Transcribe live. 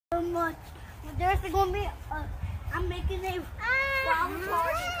so much. There's gonna be I'm making a flower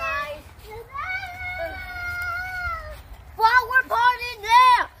party, guys. Flower party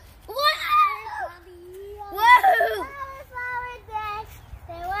there! What? Whoa! Flower day.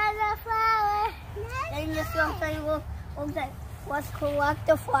 There was a flower. Then just gonna say, let's collect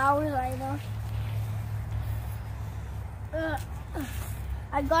the flowers right now.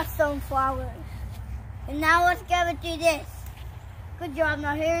 I got some flowers. And now let's give it to this. Good job.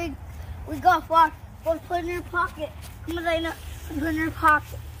 Now here we got flowers. Go put it in your pocket. Come on, Zaynah. Put it in your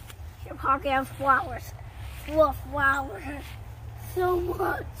pocket. Your pocket has flowers. Full of flowers. So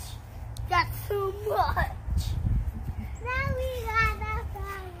much. That's so much. Now we got the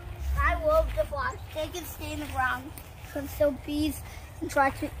flowers. I love the flowers. They can stay in the ground. So bees can try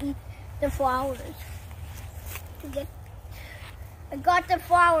to eat the flowers. I got the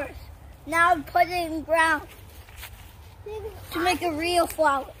flowers. Now I'm putting it in the ground to make a real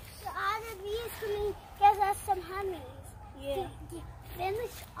flower. The other bees can give us some honeys. Yeah. To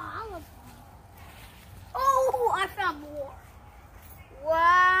finish all of them. Oh, I found more.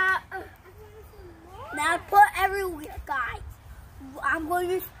 Wow. Now put everywhere, guys. I'm going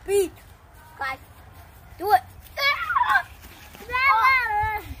to speak. Guys, do it.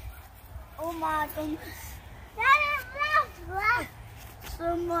 Oh my goodness.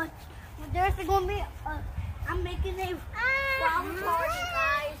 So much. There's going to be I'm making a flower party,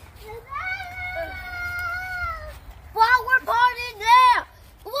 guys. Flower party there!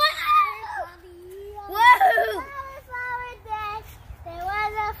 What? Whoa! Flower day. There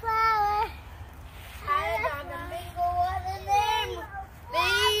was a flower. I got the bingo was the name.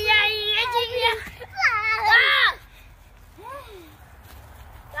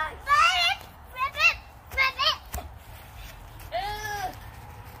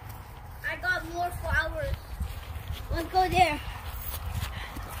 I got more flowers. Let's go there.